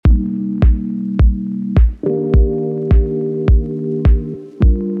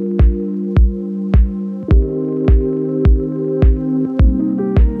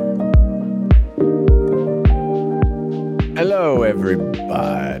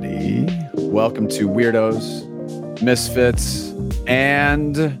everybody. Welcome to Weirdos, Misfits,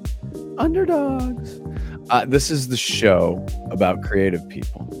 and Underdogs. This is the show about creative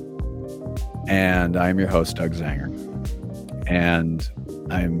people. And I'm your host, Doug Zanger. And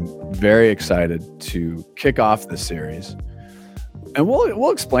I'm very excited to kick off this series. And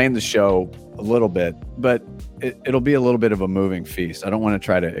we'll explain the show a little bit, but it'll be a little bit of a moving feast. I don't want to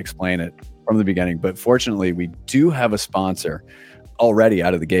try to explain it from the beginning, but fortunately, we do have a sponsor already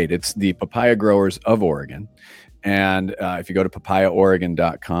out of the gate. It's the Papaya Growers of Oregon. And if you go to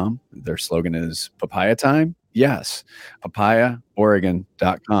papayaoregon.com, their slogan is papaya time. Yes,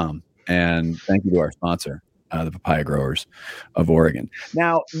 papayaoregon.com. And thank you to our sponsor, the Papaya Growers of Oregon.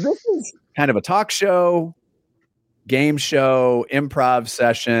 Now, this is kind of a talk show, game show, improv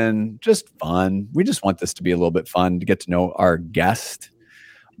session, just fun. We just want this to be a little bit fun to get to know our guest.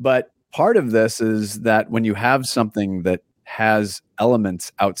 But part of this is that when you have something that has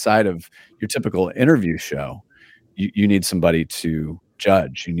elements outside of your typical interview show, you need somebody to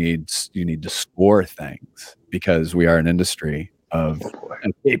judge. You need to score things because we are an industry of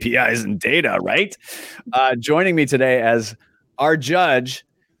APIs and data, right? Joining me today as our judge,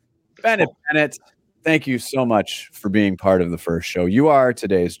 Bennett. Thank you so much for being part of the first show. You are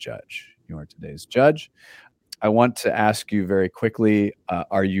today's judge. I want to ask you very quickly,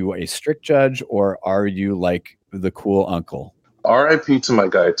 are you a strict judge or are you like the cool uncle? RIP to my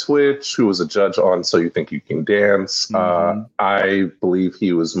guy Twitch, who was a judge on So You Think You Can Dance. Mm-hmm. I believe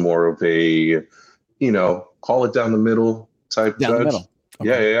he was more of a, call it down the middle type down judge. The middle.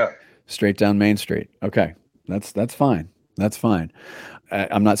 Okay. Yeah. Straight down Main Street. Okay. That's fine. That's fine.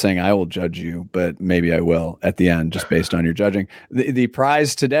 I'm not saying I will judge you, but maybe I will at the end, just based on your judging. The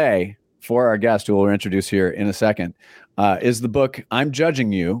prize today for our guest, who we'll introduce here in a second, is the book I'm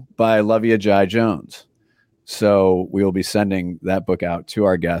Judging You by Lovia Jai Jones. So we will be sending that book out to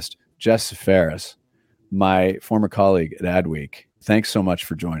our guest, Jess Zafarris, my former colleague at Adweek. Thanks so much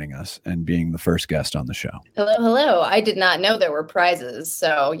for joining us and being the first guest on the show. Hello. I did not know there were prizes,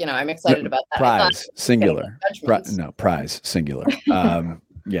 so I'm excited about that. Prize singular. Prize singular.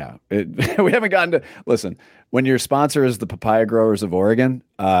 Yeah, we haven't gotten to listen. When your sponsor is the Papaya Growers of Oregon,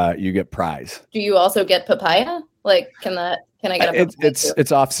 you get prize. Do you also get papaya? Like, can I get a papaya?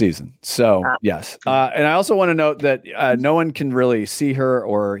 It's off season, so yes. And I also want to note that no one can really see her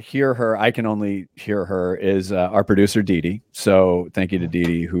or hear her. I can only hear her. Is our producer Dee Dee. So thank you to Dee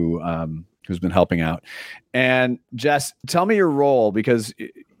Dee who's been helping out. And Jess, tell me your role, because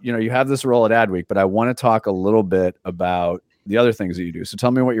you have this role at Adweek, but I want to talk a little bit about the other things that you do. So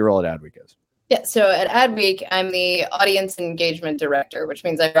tell me what your role at Adweek is. Yeah, so at Adweek, I'm the audience engagement director, which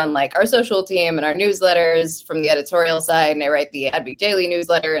means I run our social team and our newsletters from the editorial side, and I write the Adweek Daily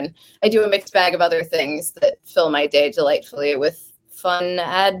newsletter, and I do a mixed bag of other things that fill my day delightfully with fun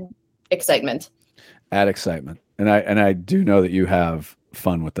ad excitement. Ad excitement. And I do know that you have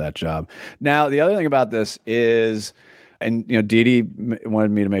fun with that job. Now, the other thing about this is, and Dee Dee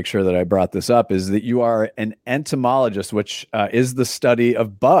wanted me to make sure that I brought this up, is that you are an entomologist, which is the study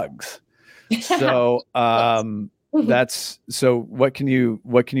of bugs. So what can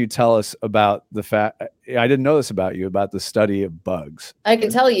you tell us about the fact? I didn't know this about you, about the study of bugs. I can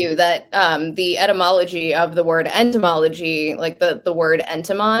tell you that the etymology of the word entomology, like the word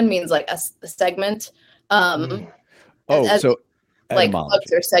entomon, means like a segment. So like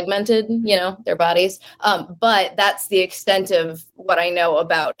bugs are segmented, their bodies. But that's the extent of what I know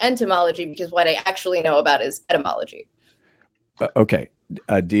about entomology, because what I actually know about is etymology. Okay.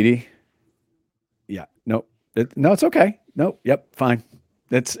 Dee Dee? Yeah. No, it's okay. No. Yep. Fine.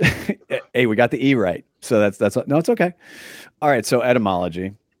 That's, hey, we got the E right. So no, it's okay. All right. So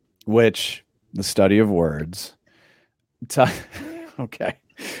etymology, which the study of words. Okay.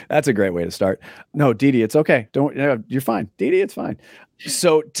 That's a great way to start. No, Dee Dee, it's okay. You're fine. Dee Dee, it's fine.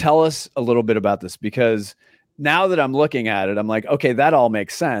 So tell us a little bit about this, because now that I'm looking at it, I'm like, okay, that all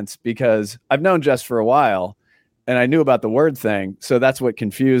makes sense, because I've known Jess for a while and I knew about the word thing. So that's what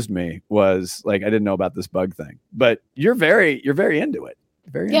confused me, was like, I didn't know about this bug thing, but you're very into it.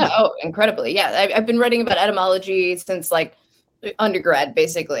 Oh, incredibly. Yeah. I've been writing about etymology since undergrad,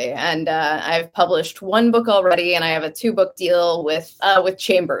 basically. And I've published one book already, and I have a 2-book deal with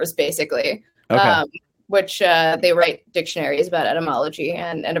Chambers, basically, which they write dictionaries about etymology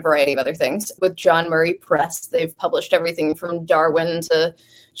and a variety of other things. With John Murray Press, they've published everything from Darwin to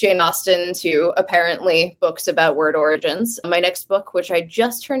Jane Austen to apparently books about word origins. My next book, which I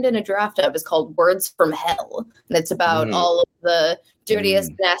just turned in a draft of, is called Words from Hell. And it's about all of the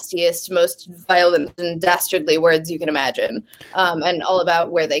dirtiest, nastiest, most violent and dastardly words you can imagine, and all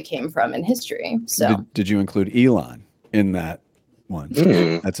about where they came from in history. So, did you include Elon in that one.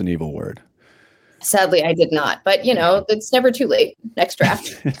 That's an evil word. Sadly, I did not. But, it's never too late. Next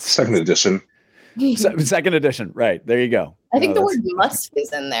draft. Second edition. Second edition. Right. There you go. I think the word musk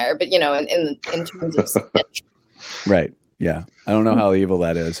is in there, but, in terms of sketch. Right. Yeah. I don't know how evil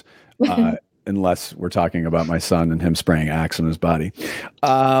that is, unless we're talking about my son and him spraying Axe on his body.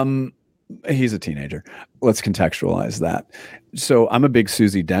 He's a teenager. Let's contextualize that. So I'm a big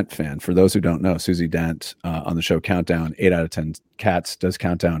Susie Dent fan. For those who don't know, Susie Dent on the show Countdown, 8 out of 10 Cats does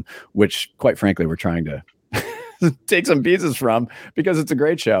Countdown, which quite frankly, we're trying to take some pieces from because it's a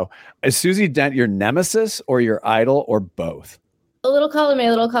great show. Is Susie Dent your nemesis or your idol or both? A little column A,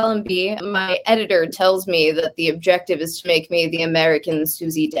 a little column B. My editor tells me that the objective is to make me the American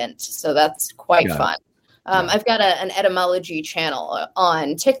Susie Dent. So that's quite fun. I've got an etymology channel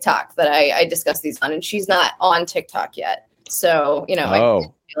on TikTok that I discuss these on, and she's not on TikTok yet. So, I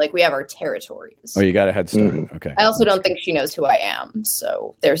feel like we have our territories. Oh, you got a head start. Okay. I also don't think she knows who I am.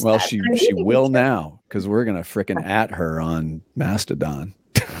 So there's well, that. she will now, because we're going to frickin' at her on Mastodon.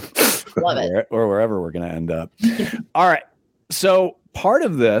 Love it. Or wherever we're going to end up. All right. So part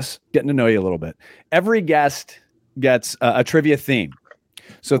of this, getting to know you a little bit, every guest gets a trivia theme.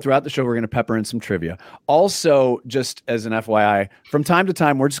 So throughout the show, we're going to pepper in some trivia. Also, just as an FYI, from time to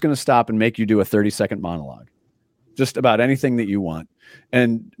time, we're just going to stop and make you do a 30-second monologue. Just about anything that you want.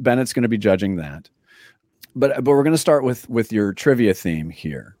 And Bennett's going to be judging that. But we're going to start with your trivia theme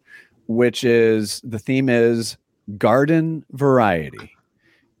here, which is, the theme is garden variety.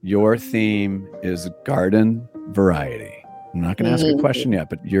 Your theme is garden variety. I'm not going to ask a question yet,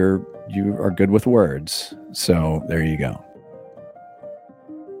 but you are good with words. So there you go.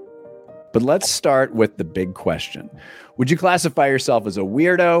 But let's start with the big question. Would you classify yourself as a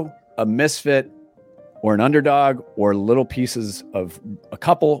weirdo, a misfit, or an underdog, or little pieces of a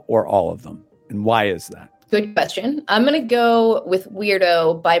couple, or all of them? And why is that? Good question. I'm going to go with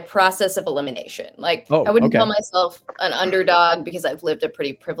weirdo by process of elimination. I wouldn't call myself an underdog because I've lived a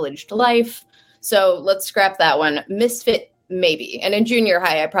pretty privileged life. So let's scrap that one. Misfit, maybe. And in junior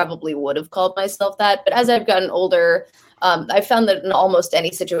high, I probably would have called myself that. But as I've gotten older, I've found that in almost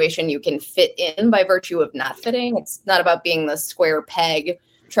any situation you can fit in by virtue of not fitting. It's not about being the square peg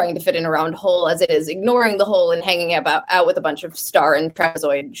trying to fit in a round hole, as it is ignoring the hole and hanging out with a bunch of star and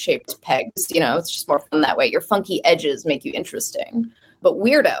trapezoid shaped pegs. It's just more fun that way. Your funky edges make you interesting. But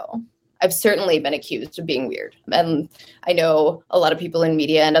weirdo, I've certainly been accused of being weird. And I know a lot of people in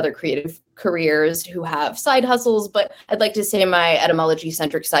media and other creative careers who have side hustles, but I'd like to say my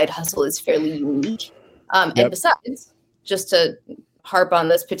etymology-centric side hustle is fairly unique. And besides, just to harp on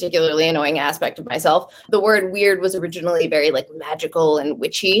this particularly annoying aspect of myself, the word weird was originally very magical and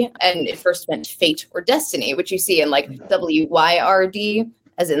witchy, and it first meant fate or destiny, which you see in WYRD,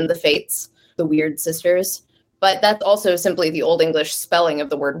 as in the Fates, the Weird Sisters. But that's also simply the Old English spelling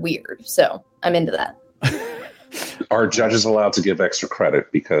of the word weird. So I'm into that. Are judges allowed to give extra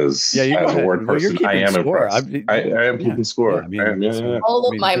credit? Because as a word person, I am impressed. I am keeping score. All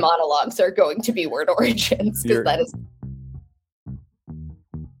of my monologues are going to be word origins, because that is...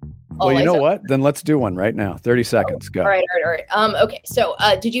 Well, you know what? Then let's do one right now. 30 seconds. Go. All right. Okay. So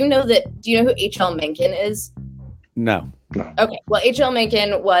do you know who H.L. Mencken is? No. Okay. Well, H.L.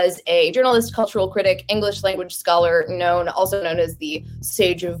 Mencken was a journalist, cultural critic, English language scholar, also known as the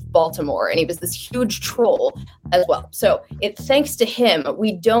Sage of Baltimore. And he was this huge troll as well. So thanks to him,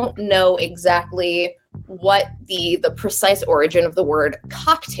 we don't know exactly what the precise origin of the word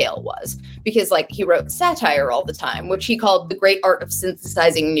cocktail was, because he wrote satire all the time, which he called the great art of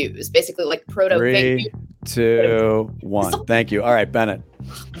synthesizing news, basically proto 3, 2, 1. Thank you. All right, Bennett.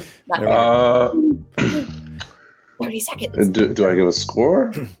 30 seconds. Do I give a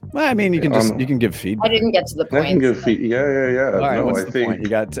score? Well, I mean, you can give feedback. I didn't get to the point. I can give feedback. Yeah. All right, what's the point? You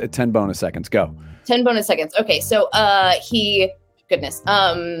got 10 bonus seconds. Go. 10 bonus seconds. Okay, so he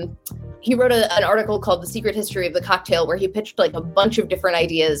wrote an article called The Secret History of the Cocktail, where he pitched a bunch of different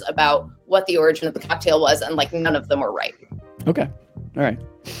ideas about what the origin of the cocktail was, and none of them were right. Okay. All right.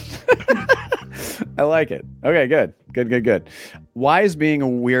 I like it. Okay, good. Why is being a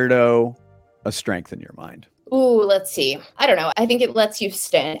weirdo a strength in your mind? Ooh, let's see. I don't know. I think it lets you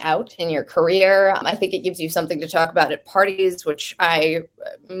stand out in your career. I think it gives you something to talk about at parties, which I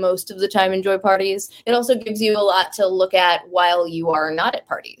most of the time enjoy parties. It also gives you a lot to look at while you are not at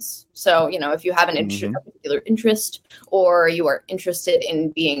parties. So, if you have a particular interest, or you are interested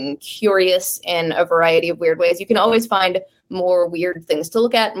in being curious in a variety of weird ways, you can always find more weird things to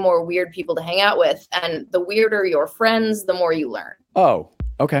look at, more weird people to hang out with. And the weirder your friends, the more you learn. Oh,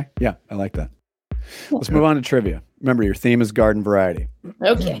 okay. Yeah, I like that. Let's move on to trivia. Remember, your theme is garden variety.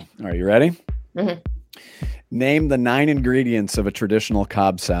 Okay. Are you ready? Mm-hmm. Name the 9 ingredients of a traditional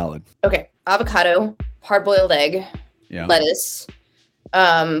Cobb salad. Okay. Avocado, hard-boiled egg, lettuce,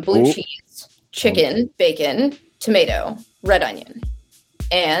 blue cheese, chicken, bacon, tomato, red onion,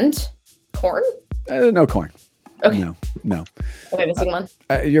 and corn? No corn. Okay. No. Am I missing one?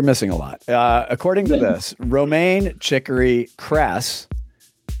 You're missing a lot. According to this, romaine, chicory, cress.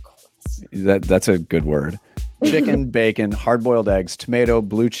 That's a good word. Chicken, bacon, hard-boiled eggs, tomato,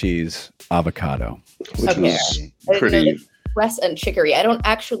 blue cheese, avocado. Which is pretty. Cress and chicory. I don't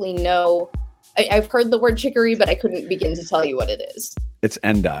actually know. I've heard the word chicory, but I couldn't begin to tell you what it is. It's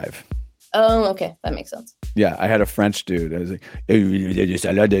endive. Oh, okay. That makes sense. Yeah, I had a French dude. I was like,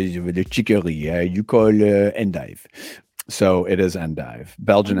 salad with chicory. You call endive. So it is endive.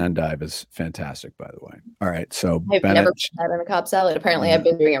 Belgian endive is fantastic, by the way. All right. So I've never put that in a Cobb salad. Apparently, I've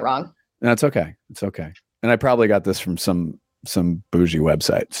been doing it wrong. That's okay. It's okay. And I probably got this from some bougie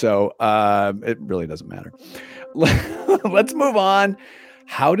website. So it really doesn't matter. Let's move on.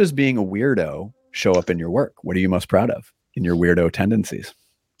 How does being a weirdo show up in your work? What are you most proud of in your weirdo tendencies?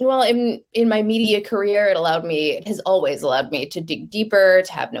 Well, in my media career, it has always allowed me to dig deeper,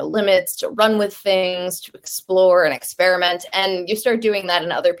 to have no limits, to run with things, to explore and experiment. And you start doing that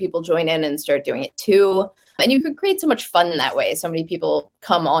and other people join in and start doing it too. And you could create so much fun that way. So many people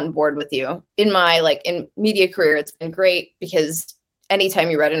come on board with you. In my in media career, it's been great because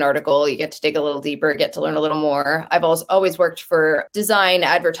anytime you read an article, you get to dig a little deeper, get to learn a little more. I've always worked for design,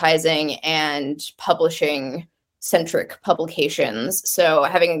 advertising, and publishing centric publications. So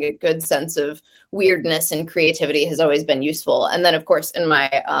having a good sense of weirdness and creativity has always been useful. And then, of course, in my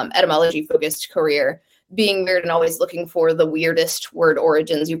etymology focused career, being weird and always looking for the weirdest word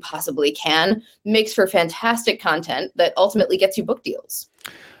origins you possibly can makes for fantastic content that ultimately gets you book deals.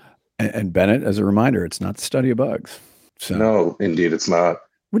 And Bennett, as a reminder, it's not the study of bugs. So, no, indeed, it's not.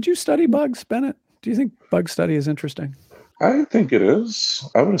 Would you study bugs, Bennett? Do you think bug study is interesting? I think it is.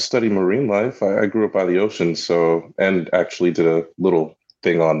 I want to study marine life. I grew up by the ocean, and actually did a little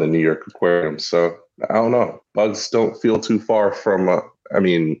thing on the New York Aquarium. So I don't know. Bugs don't feel too far from,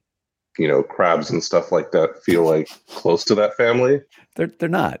 crabs and stuff like that feel like close to that family. They're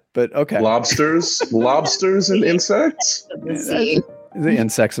not, but okay. Lobsters and insects. The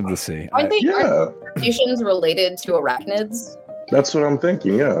insects of the sea. Aren't crustaceans related to arachnids? That's what I'm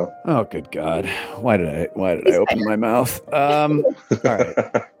thinking. Yeah. Oh, good God! Why did I open my mouth? All right.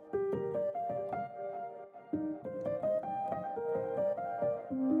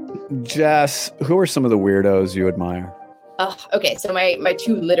 Jess, who are some of the weirdos you admire? Okay, so my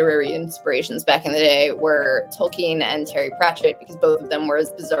two literary inspirations back in the day were Tolkien and Terry Pratchett, because both of them were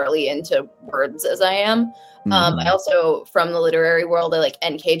as bizarrely into words as I am. I also, from the literary world, I like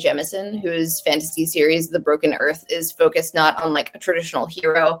N.K. Jemisin, whose fantasy series, The Broken Earth, is focused not on a traditional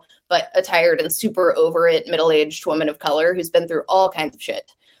hero, but a tired and super over it middle-aged woman of color who's been through all kinds of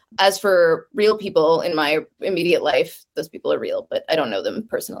shit. As for real people in my immediate life, those people are real, but I don't know them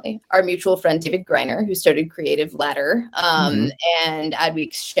personally. Our mutual friend, David Greiner, who started Creative Ladder, and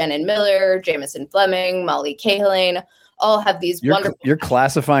Adweek's Shannon Miller, Jameson Fleming, Molly Cahalan, all have these wonderful... You're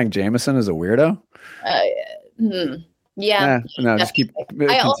classifying Jameson as a weirdo? Yeah. No, just keep... I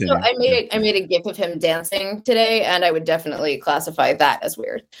made a gif of him dancing today, and I would definitely classify that as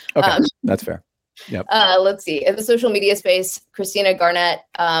weird. Okay, that's fair. Yep. Let's see. In the social media space, Christina Garnett,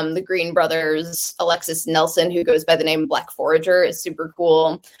 the Green Brothers, Alexis Nelson, who goes by the name Black Forager, is super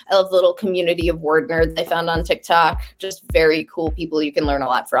cool. I love the little community of word nerds I found on TikTok. Just very cool people you can learn a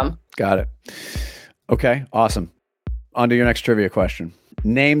lot from. Got it. Okay, awesome. On to your next trivia question.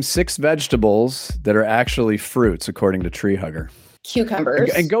 Name 6 vegetables that are actually fruits, according to Tree Hugger.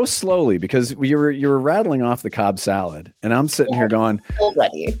 Cucumbers. And go slowly, because you were rattling off the Cobb salad, and I'm sitting here going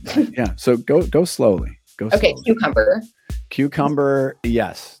already. Yeah, so go slowly. Okay, slowly. Cucumber,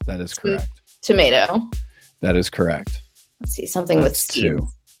 yes, that is correct. Tomato. That is correct. Let's see, something with seeds.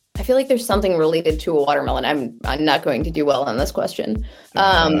 I feel like there's something related to a watermelon. I'm not going to do well on this question.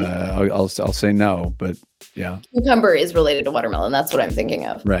 I'll say no, but yeah. Cucumber is related to watermelon. That's what I'm thinking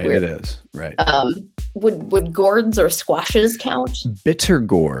of. Right, weird. It is. Right. Would gourds or squashes count? Bitter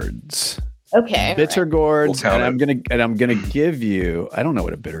gourds. Okay. Bitter gourds, and I'm gonna give you. I don't know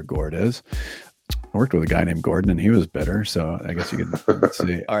what a bitter gourd is. I worked with a guy named Gordon, and he was bitter. So I guess you could let's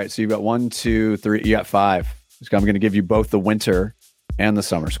see. All right, so you've got 1, 2, 3. You got 5. I'm going to give you both the winter and the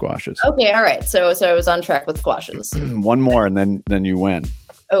summer squashes. Okay, all right. So I was on track with squashes. One more, and then you win.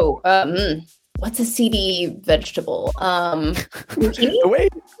 Oh, what's a seedy vegetable? Zucchini? The way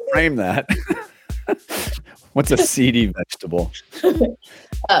you frame that. What's a seedy vegetable?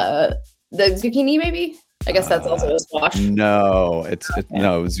 The zucchini, maybe? I guess that's also a squash. No,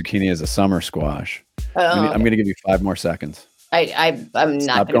 no, zucchini is a summer squash. I'm going to give you 5 more seconds. I'm not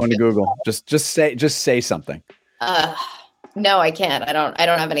Stop going to Google. Just say something. No, I can't. I don't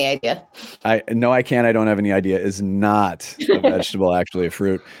have any idea. I can't. I don't have any idea is not a vegetable, actually a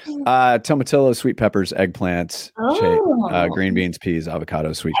fruit. Tomatillo, sweet peppers, eggplants, green beans, peas,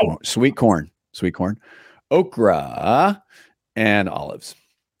 avocado, sweet corn, okra, and olives.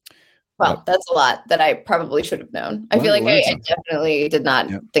 Well, that's a lot that I probably should have known. I feel like I definitely did not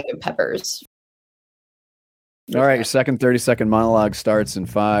think of peppers. All right, your second 30-second monologue starts in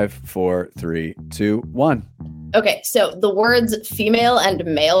 5, 4, 3, 2, 1. Okay, so the words female and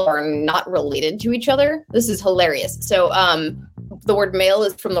male are not related to each other. This is hilarious. So the word male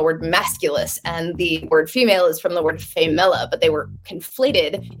is from the word masculus, and the word female is from the word femella, but they were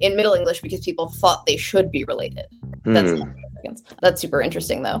conflated in Middle English because people thought they should be related. That's super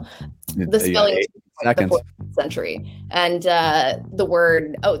interesting, though. The spelling is the 4th century. And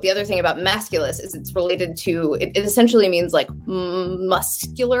the other thing about masculus is it's related to, it essentially means like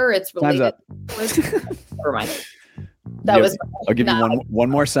muscular. It's related. Never mind. I'll give you one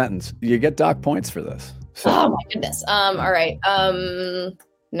more sentence. You get doc points for this. So. Oh my goodness. All right.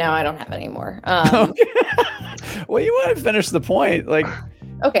 No, I don't have any more. Well, you want to finish the point, like.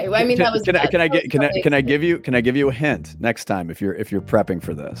 Okay, well, I mean that was. Can I give you a hint next time if you're prepping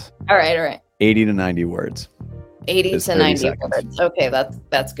for this? All right. 80 to 90 words. 80 to 90 words. Okay,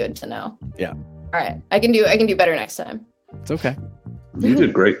 that's good to know. Yeah. All right, I can do better next time. It's okay. You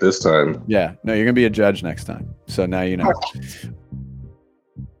did great this time. Yeah. No, you're gonna be a judge next time. So now you know.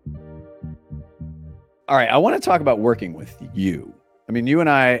 All right. I want to talk about working with you. I mean, you and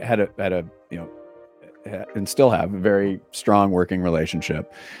I had a and still have a very strong working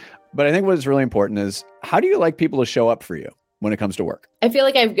relationship. But I think what is really important is, how do you like people to show up for you when it comes to work? I feel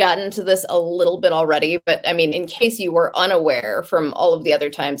like I've gotten to this a little bit already, but I mean, in case you were unaware from all of the other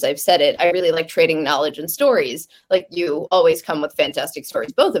times I've said it, I really like trading knowledge and stories. Like, you always come with fantastic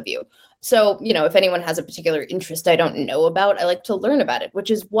stories, both of you. So, if anyone has a particular interest I don't know about, I like to learn about it, which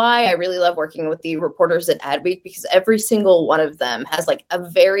is why I really love working with the reporters at Adweek, because every single one of them has like a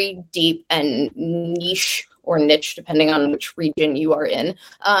very deep and niche, or niche, depending on which region you are in,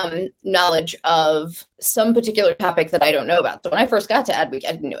 knowledge of some particular topic that I don't know about. So when I first got to Adweek,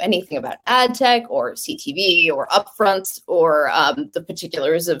 I didn't know anything about ad tech or CTV or upfronts or the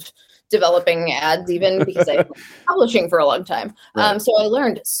particulars of developing ads, even because I've been publishing for a long time. Right. So I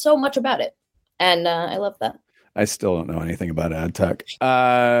learned so much about it, and I love that. I still don't know anything about ad tech.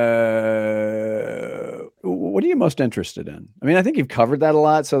 What are you most interested in? I mean, I think you've covered that a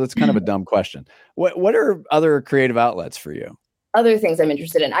lot, so that's kind of a dumb question. What are other creative outlets for you? Other things I'm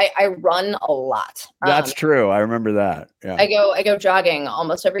interested in. I run a lot. That's true. I remember that. Yeah. I go jogging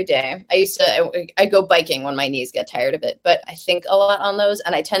almost every day. I go biking when my knees get tired of it, but I think a lot on those,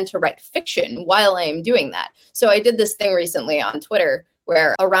 and I tend to write fiction while I am doing that. So I did this thing recently on Twitter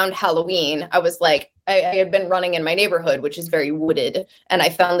where around Halloween, I was like, I had been running in my neighborhood, which is very wooded, and I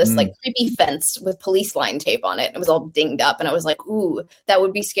found this like creepy fence with police line tape on it. It was all dinged up, and I was like, ooh, that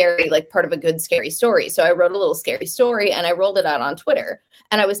would be scary, like part of a good scary story. So I wrote a little scary story, and I rolled it out on Twitter.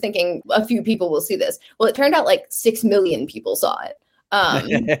 And I was thinking a few people will see this. Well, it turned out like 6 million people saw it.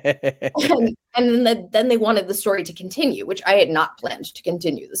 And then they wanted the story to continue, which I had not planned to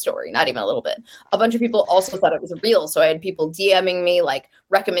continue the story, not even a little bit. A bunch of people also thought it was real. So I had people DMing me like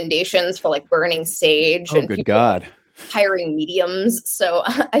recommendations for like burning sage and good God, hiring mediums. So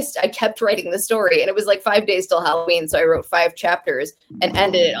I kept writing the story, and it was like 5 days till Halloween. So I wrote 5 chapters and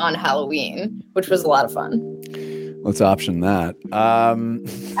ended it on Halloween, which was a lot of fun. Let's option that.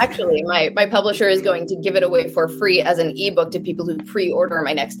 Actually, my publisher is going to give it away for free as an ebook to people who pre-order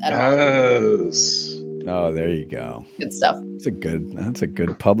my next etymology. Yes. Oh, there you go. Good stuff. That's a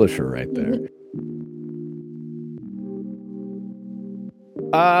good publisher right there.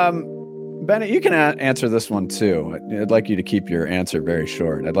 Bennett, you can answer this one too. I'd like you to keep your answer very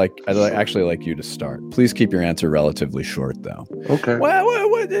short. I'd actually like you to start. Please keep your answer relatively short, though. Okay.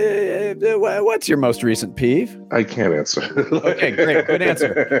 What's your most recent peeve? I can't answer. Okay, great. Good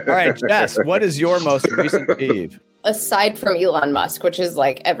answer. All right, Jess, what is your most recent peeve? Aside from Elon Musk, which is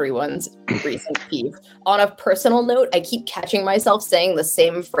like everyone's recent peeve. On a personal note, I keep catching myself saying the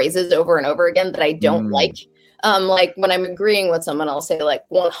same phrases over and over again that I don't like. Like when I'm agreeing with someone, I'll say like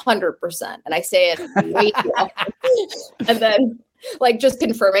 100%, and I say it way too often. And then like just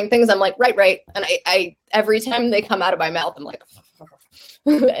confirming things, I'm like, right. And I every time they come out of my mouth, I'm like,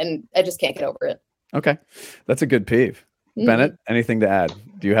 and I just can't get over it. Okay. That's a good peeve. Mm-hmm. Bennett, anything to add?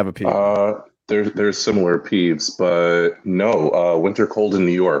 Do you have a peeve? There's similar peeves, but no, winter cold in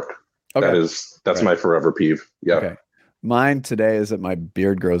New York. Okay. That's my forever peeve. Yeah. Okay. Mine today is that my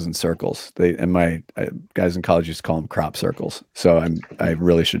beard grows in circles. My guys in college used to call them crop circles. So I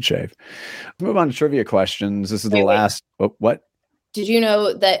really should shave. Let's move on to trivia questions. This is the last. What? Did you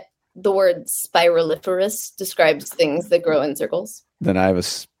know that the word spiraliferous describes things that grow in circles? Then I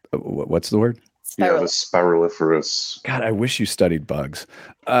have what's the word? Yeah, the spiraliferous. God, I wish you studied bugs.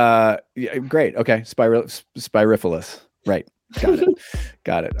 Yeah, great. Okay. Spirifilus. Right.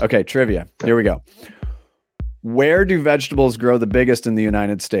 Got it. Okay. Trivia. Here we go. Where do vegetables grow the biggest in the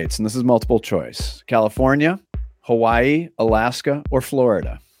United States? And this is multiple choice. California, Hawaii, Alaska, or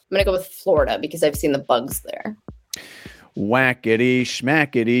Florida? I'm going to go with Florida because I've seen the bugs there. Whackity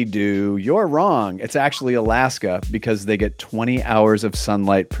schmackity do. You're wrong. It's actually Alaska because they get 20 hours of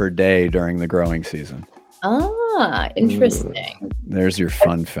sunlight per day during the growing season. Ah, interesting. There's your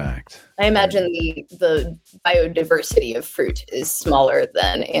fun fact. I imagine the biodiversity of fruit is smaller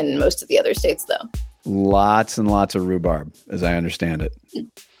than in most of the other states, though. Lots and lots of rhubarb, as I understand it,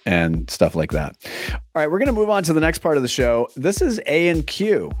 and stuff like that. All right, we're going to move on to the next part of the show. This is A and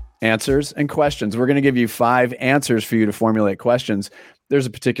Q, answers and questions. We're going to give you 5 answers for you to formulate questions. There's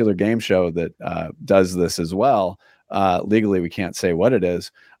a particular game show that does this as well. Legally, we can't say what it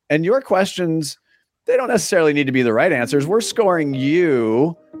is. And your questions, they don't necessarily need to be the right answers. We're scoring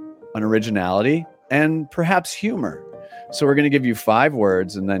you on originality and perhaps humor. So we're going to give you 5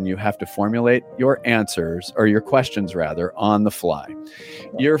 words, and then you have to formulate your answers, or your questions rather, on the fly.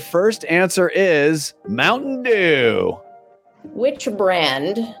 Your first answer is Mountain Dew. Which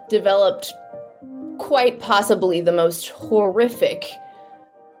brand developed quite possibly the most horrific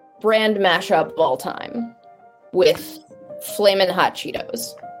brand mashup of all time with Flamin' Hot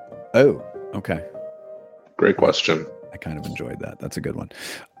Cheetos? Oh, okay. Great question. I kind of enjoyed that. That's a good one.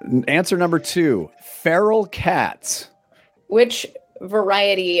 Answer number 2, feral cats. Which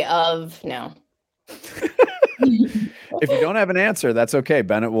variety of no? If you don't have an answer, that's okay.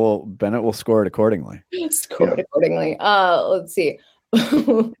 Bennett will score it accordingly. Score it accordingly. Let's see.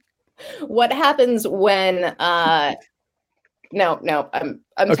 What happens when? No. I'm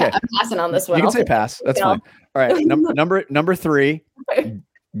okay. I'm passing on this one. You can say pass. That's fine. All right. Number 3,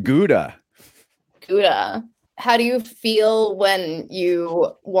 Gouda. Gouda. How do you feel when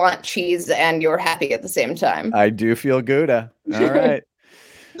you want cheese and you're happy at the same time? I do feel Gouda. All right.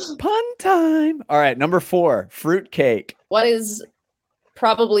 Pun time. All right. Number 4, fruitcake. What is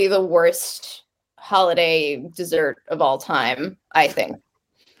probably the worst holiday dessert of all time, I think?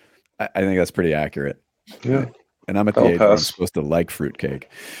 I think that's pretty accurate. Yeah. And I'm at the age where I'm supposed to like fruitcake.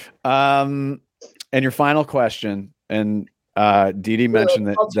 And your final question, and Dee Dee mentioned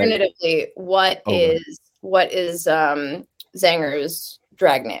that. Alternatively, what is Zanger's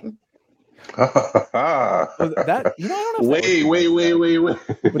drag name? That, I don't know. Wait.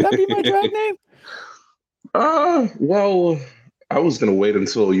 Would that be my drag name? Well, I was going to wait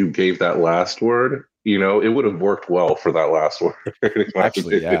until you gave that last word. You know, it would have worked well for that last word.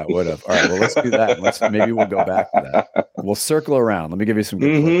 Actually, yeah, it would have. All right, well, let's do that. Maybe we'll go back to that. We'll circle around. Let me give you some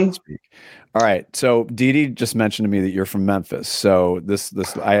good speak. All right, so Dee Dee just mentioned to me that you're from Memphis. So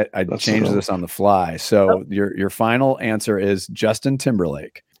I changed this on the fly. So your final answer is Justin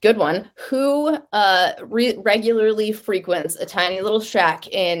Timberlake. Good one. Who regularly frequents a tiny little shack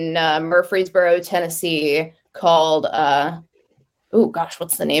in Murfreesboro, Tennessee called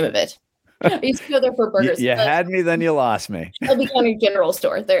what's the name of it? I used to go there for burgers. You had me, then you lost me. Shelby County General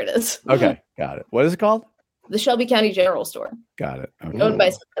Store. There it is. Okay, got it. What is it called? The Shelby County General Store. Got it. Okay. Owned by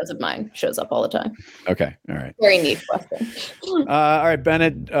some friends of mine. Shows up all the time. Okay, all right. Very neat question. All right,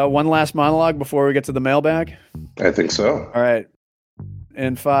 Bennett, one last monologue before we get to the mailbag? I think so. All right.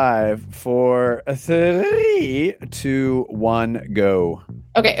 In 5, 4, 3, 2, 1, go.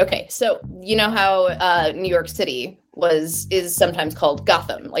 Okay. So you know how New York City is sometimes called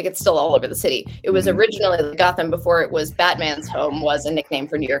Gotham, like it's still all over the city. It was originally Gotham before it was Batman's home, was a nickname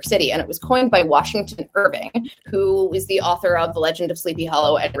for New York City, and it was coined by Washington Irving, who is the author of The Legend of Sleepy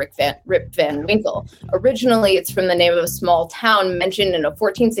Hollow and Rip Van Winkle. Originally, it's from the name of a small town mentioned in a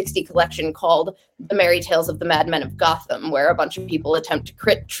 1460 collection called The Merry Tales of the Madmen of Gotham, where a bunch of people attempt to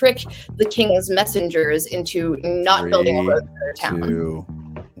trick the king's messengers into not building a road to their town. 2,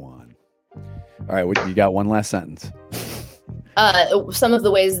 1. All right, you got one last sentence. Some of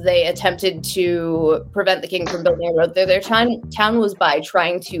the ways they attempted to prevent the king from building a road through their town was by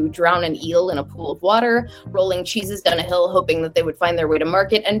trying to drown an eel in a pool of water, rolling cheeses down a hill hoping that they would find their way to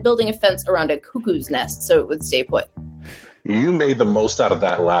market, and building a fence around a cuckoo's nest so it would stay put. You made the most out of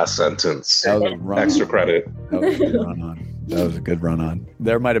that last sentence. That was Extra credit. That was a good run on. That was a good run on.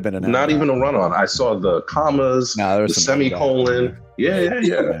 There might have been an Not even a run on. I saw the commas, no, there was the some semicolon.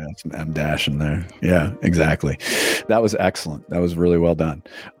 Yeah. Some M dash in there. Yeah, exactly. That was excellent. That was really well done.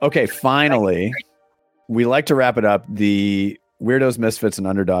 Okay, finally, we like to wrap it up. The Weirdos, Misfits, and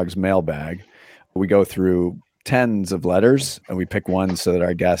Underdogs mailbag. We go through tens of letters and we pick one so that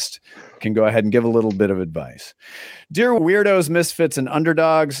our guest can go ahead and give a little bit of advice. Dear Weirdos, Misfits, and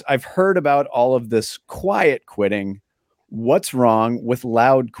Underdogs, I've heard about all of this quiet quitting. What's wrong with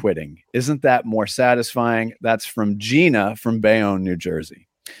loud quitting? Isn't that more satisfying? That's from Gina from Bayonne, New Jersey.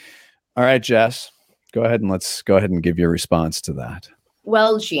 All right, Jess, go ahead and let's go ahead and give your response to that.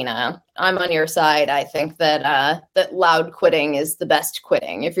 Well, Gina, I'm on your side. I think that that loud quitting is the best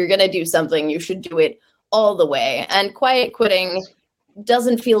quitting. If you're going to do something, you should do it all the way. And quiet quitting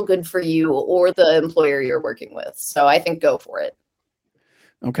doesn't feel good for you or the employer you're working with. So I think go for it.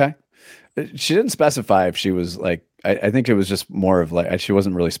 Okay. She didn't specify if she was like, I think it was just more of like, she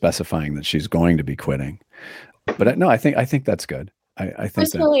wasn't really specifying that she's going to be quitting. But no, I think that's good. I think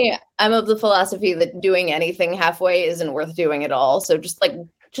personally, I'm of the philosophy that doing anything halfway isn't worth doing at all. So just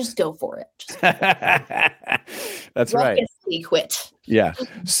go for it. That's right. Quit. Yeah.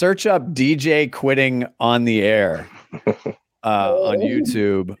 Search up DJ quitting on the air on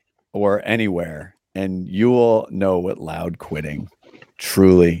YouTube or anywhere, and you will know what loud quitting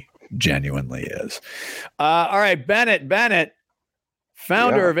truly, genuinely is. All right, Bennett,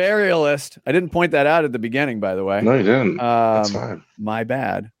 founder of Aerialist. I didn't point that out at the beginning, by the way. No, you didn't. That's fine. My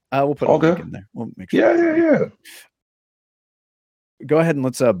bad. We'll put all a link in there. We'll make sure. Yeah. Go ahead and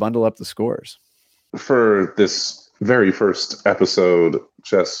let's bundle up the scores. For this very first episode,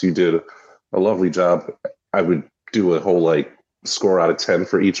 Jess, you did a lovely job. I would do a whole score out of 10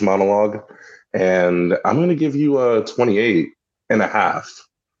 for each monologue, and I'm going to give you a 28.5.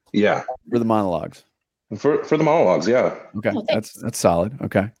 Yeah. For the monologues. For the monologues, yeah. Okay, that's solid.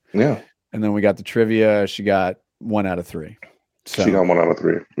 Okay. Yeah. And then we got the trivia. She got 1 out of 3. So she got 1 out of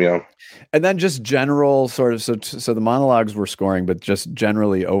 3. Yeah. And then just general sort of, so the monologues were scoring, but just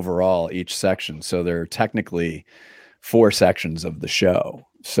generally overall each section. So there are technically 4 sections of the show.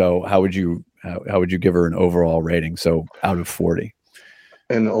 So how would you give her an overall rating? So out of 40.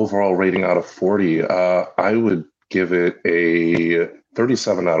 An overall rating out of 40, I would give it a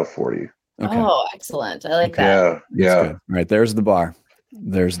 37 out of 40. Okay. Oh, excellent. I like that. Yeah. All right. There's the bar.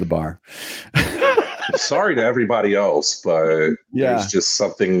 Sorry to everybody else, but there's just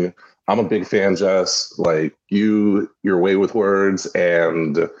something. I'm a big fan, Jess. Like your way with words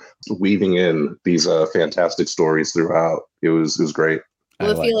and weaving in these fantastic stories throughout. It was great.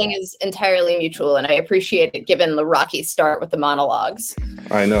 Well, the feeling is entirely mutual, and I appreciate it given the rocky start with the monologues.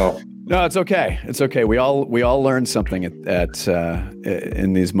 I know. No, it's okay. It's okay. We all learn something at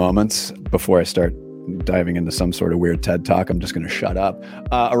in these moments. Before I start diving into some sort of weird TED talk, I'm just going to shut up.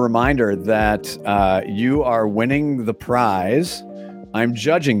 A reminder that you are winning the prize. I'm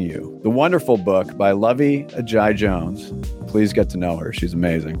Judging You, the wonderful book by Lovey Ajayi Jones. Please get to know her. She's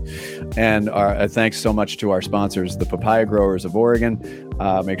amazing. And thanks so much to our sponsors, the Papaya Growers of Oregon.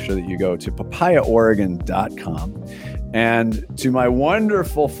 Make sure that you go to papayaoregon.com. And to my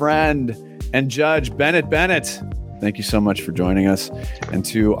wonderful friend and judge, Bennett. Thank you so much for joining us. And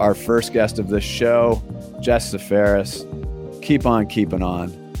to our first guest of this show, Jess Zafarris, keep on keeping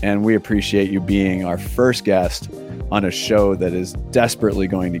on. And we appreciate you being our first guest on a show that is desperately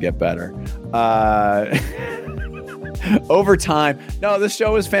going to get better. Over time. No, this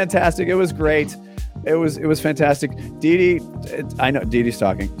show was fantastic. It was great. It was fantastic. Dee Dee, I know Dee Dee's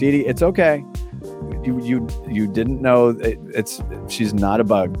talking. Dee Dee, it's okay. You didn't know she's not a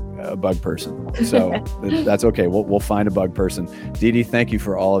bug person. So that's okay. We'll find a bug person. Dee Dee, thank you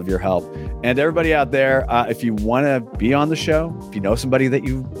for all of your help. And everybody out there, if you want to be on the show, if you know somebody that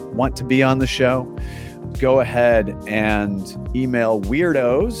you want to be on the show, go ahead and email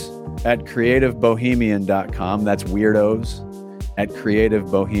weirdos@creativebohemian.com. That's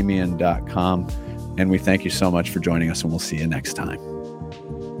weirdos@creativebohemian.com. And we thank you so much for joining us, and we'll see you next time.